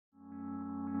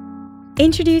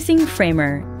Introducing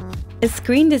Framer, a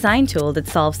screen design tool that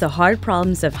solves the hard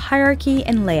problems of hierarchy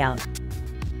and layout,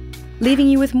 leaving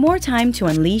you with more time to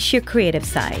unleash your creative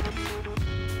side.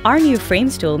 Our new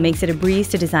Frames tool makes it a breeze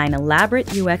to design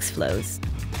elaborate UX flows,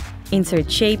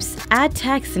 insert shapes, add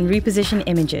text, and reposition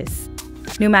images.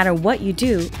 No matter what you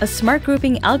do, a smart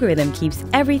grouping algorithm keeps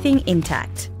everything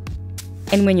intact.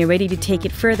 And when you're ready to take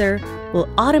it further, we'll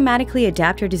automatically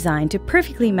adapt your design to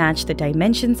perfectly match the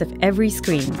dimensions of every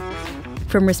screen.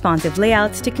 From responsive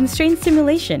layouts to constraint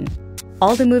simulation,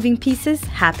 all the moving pieces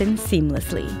happen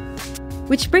seamlessly.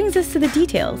 Which brings us to the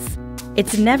details.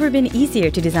 It's never been easier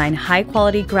to design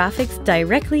high-quality graphics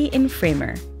directly in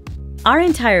Framer. Our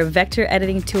entire vector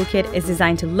editing toolkit is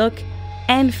designed to look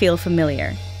and feel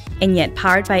familiar, and yet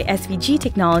powered by SVG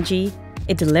technology,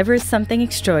 it delivers something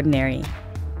extraordinary.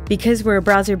 Because we're a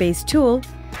browser-based tool,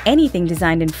 anything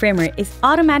designed in Framer is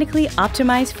automatically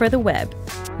optimized for the web.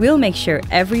 We'll make sure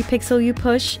every pixel you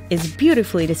push is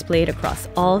beautifully displayed across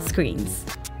all screens.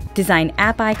 Design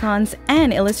app icons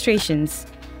and illustrations,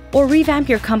 or revamp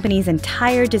your company's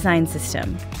entire design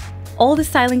system. All the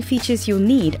styling features you'll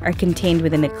need are contained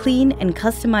within a clean and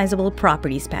customizable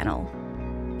properties panel.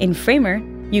 In Framer,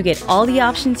 you get all the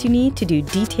options you need to do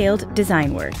detailed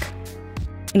design work.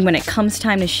 And when it comes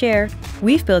time to share,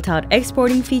 we've built out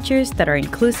exporting features that are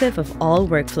inclusive of all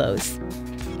workflows.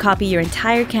 Copy your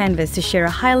entire canvas to share a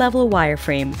high-level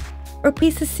wireframe, or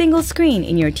place a single screen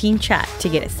in your team chat to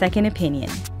get a second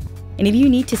opinion. And if you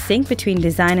need to sync between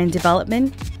design and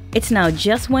development, it's now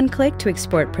just one click to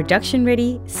export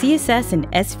production-ready CSS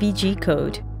and SVG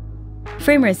code.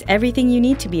 Framer is everything you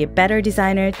need to be a better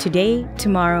designer today,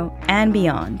 tomorrow, and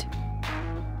beyond.